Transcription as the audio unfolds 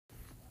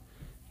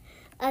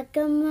I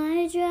got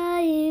my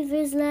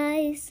driver's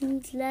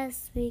license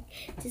last week,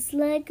 just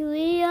like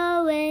we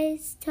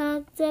always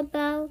talked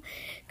about.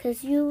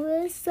 'Cause you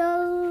were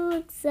so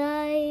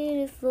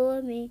excited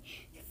for me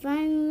to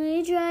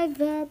finally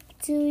drive up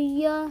to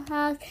your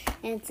house.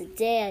 And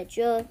today I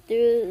drove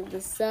through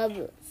the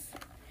suburbs,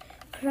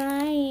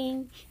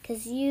 crying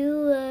 'cause you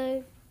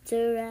weren't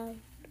around.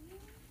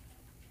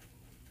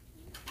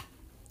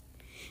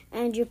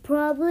 And you're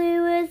probably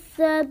with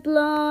that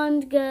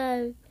blonde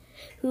girl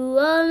who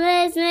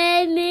always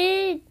made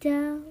me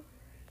down.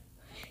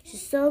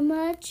 She's so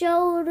much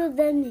older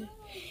than me.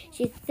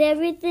 She's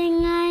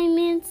everything I'm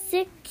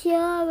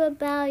insecure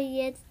about.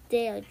 Yet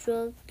today I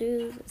drove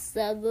through the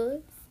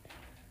suburbs,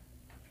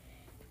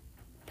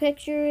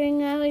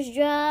 picturing I was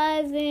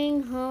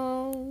driving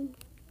home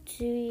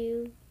to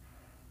you.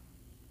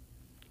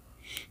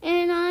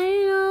 And I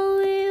know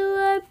we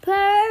were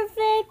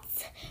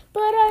perfect,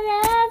 but I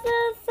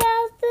never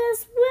felt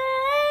this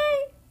way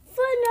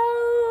for no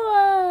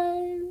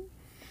one.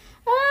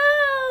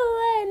 Oh,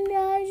 and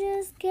I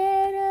just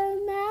can't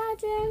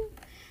imagine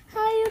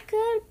how you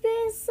could be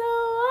so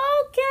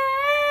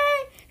okay.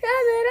 Now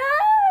that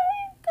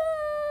I'm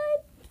good,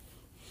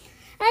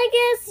 I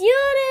guess you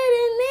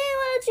didn't mean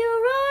what you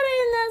wrote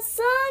in that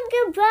song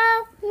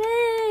about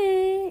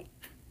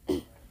me.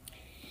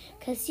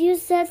 'Cause you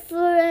said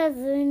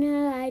forever,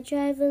 now I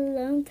drive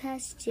alone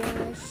past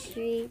your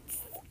streets.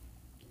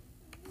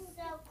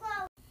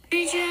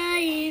 My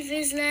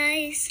driver's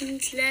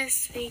license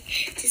last week,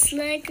 just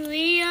like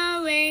we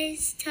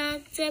always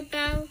talked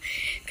about.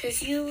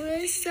 'Cause you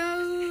were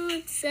so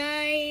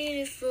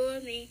excited for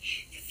me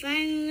to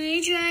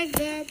finally drive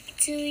up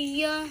to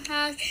your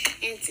house.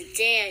 And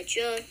today I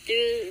drove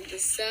through the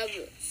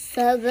suburbs,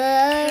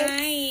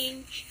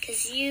 crying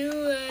 'cause you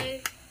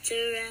weren't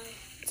around.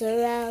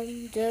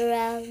 Around.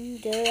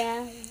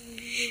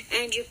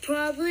 And you're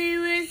probably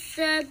with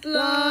that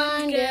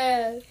blonde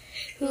girl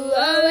who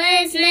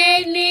always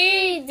made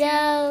me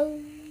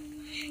down.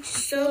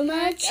 She's so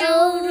much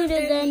older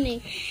than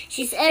me.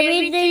 She's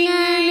everything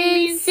I'm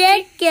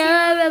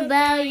insecure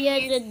about.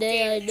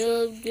 Yesterday I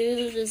drove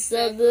through the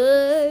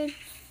suburbs,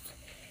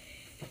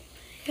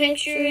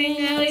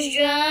 picturing I was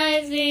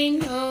driving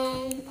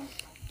home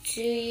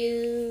to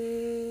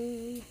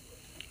you.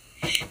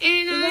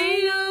 And I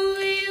know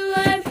we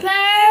were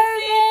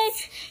perfect,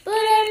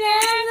 but I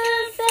never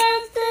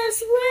felt this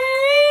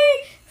way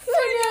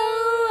for no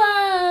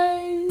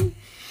one.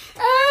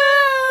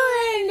 Oh,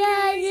 and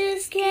I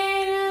just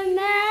can't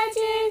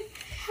imagine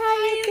how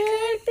you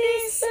could be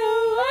so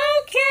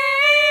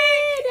okay.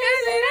 Now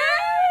that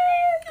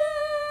I'm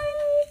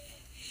good,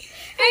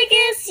 I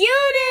guess you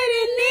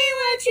didn't mean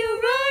what you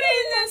wrote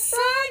in that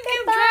song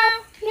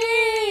about me.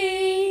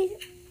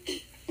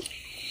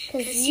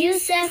 'Cause you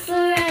said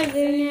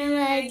forever, now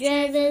I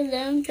drive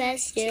alone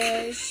past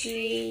your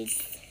streets.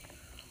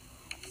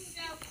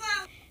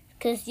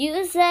 'Cause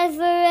you said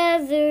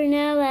forever,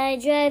 now I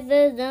drive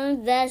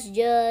alone past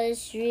your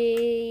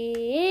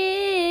streets.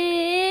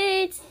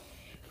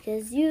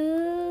 'Cause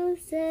you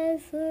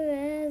said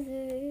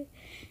forever,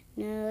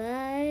 now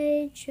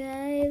I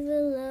drive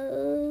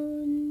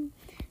alone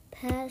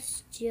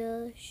past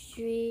your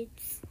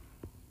streets.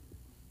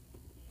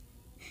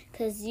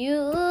 'Cause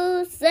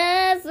you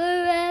said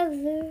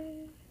forever,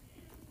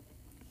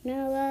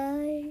 now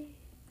I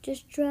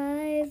just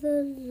drive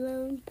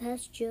alone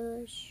past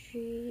your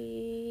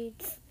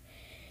streets.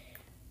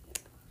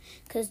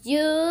 'Cause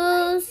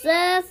you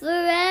said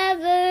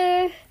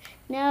forever,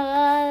 now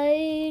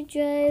I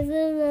drive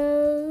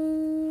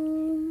alone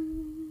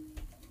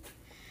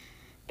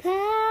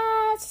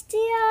past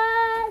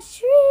your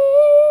streets.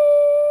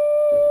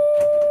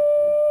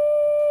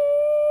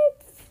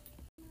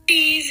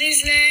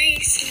 Driver's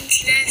license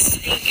last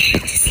week,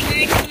 just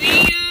like we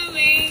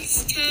always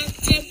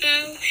talked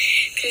about.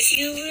 'Cause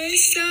you were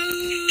so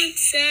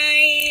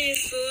excited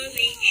for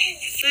me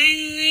to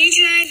finally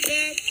drive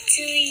up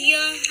to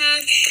your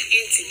house.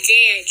 And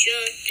today I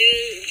drove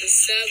through the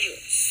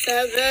suburbs,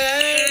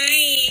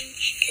 crying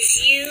 'cause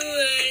you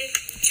weren't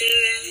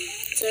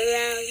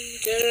around.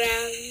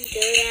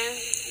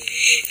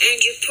 And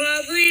you're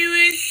probably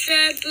with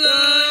that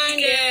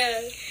blonde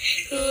girl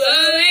who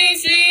always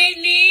made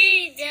me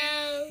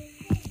down.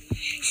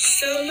 She's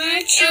so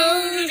much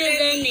older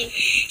than me.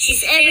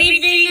 She's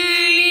everything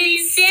I'm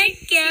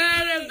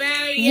insecure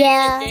about.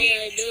 Yesterday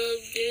I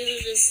drove through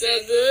the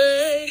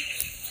suburbs,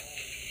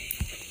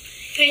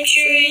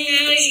 picturing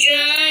I was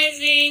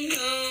driving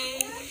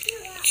home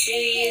to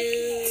you.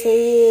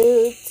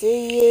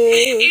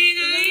 And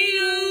I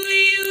know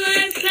we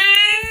were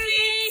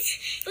perfect,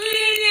 but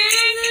I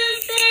never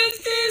felt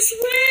this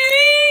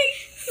way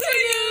for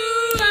no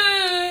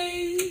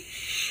one.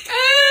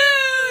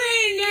 Oh,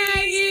 and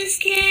I just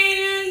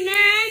can't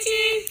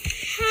imagine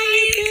how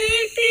you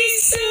could be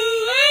so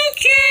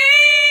okay.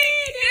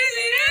 Now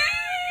that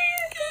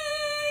I'm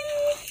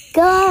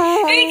good,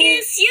 I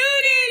guess you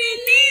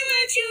didn't mean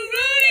what you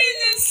wrote in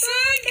that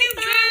song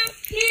about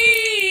me.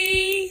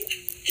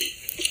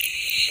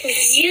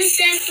 'Cause you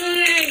said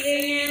forever,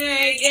 now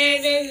I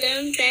drive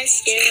alone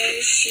past your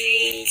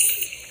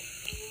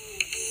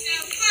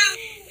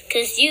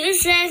 'Cause you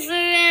said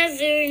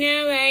forever,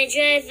 now I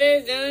drive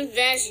alone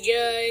past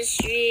your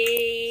street.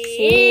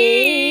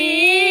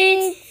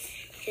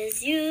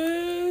 'Cause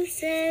you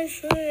said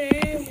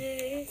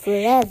forever,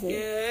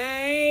 now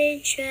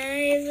I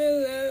drive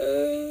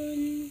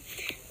alone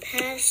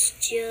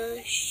past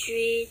your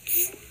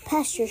streets.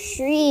 Past your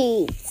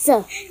streets.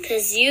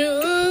 'Cause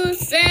you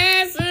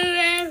said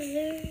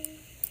forever,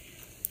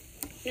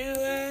 now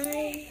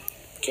I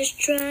just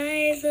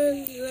drive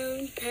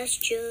alone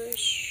past your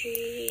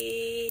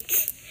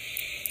streets.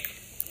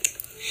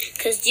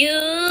 'Cause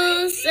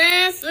you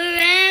said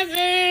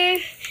forever,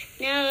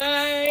 now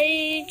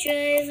I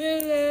drive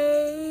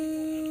alone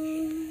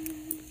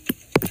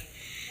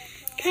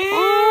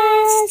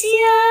past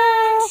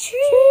your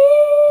streets.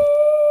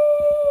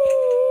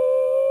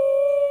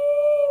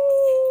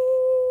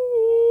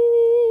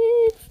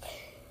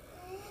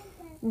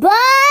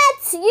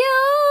 But you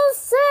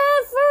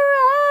said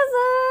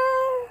forever,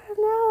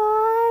 now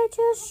I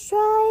just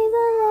drive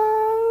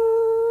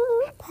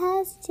alone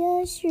past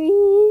your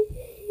street.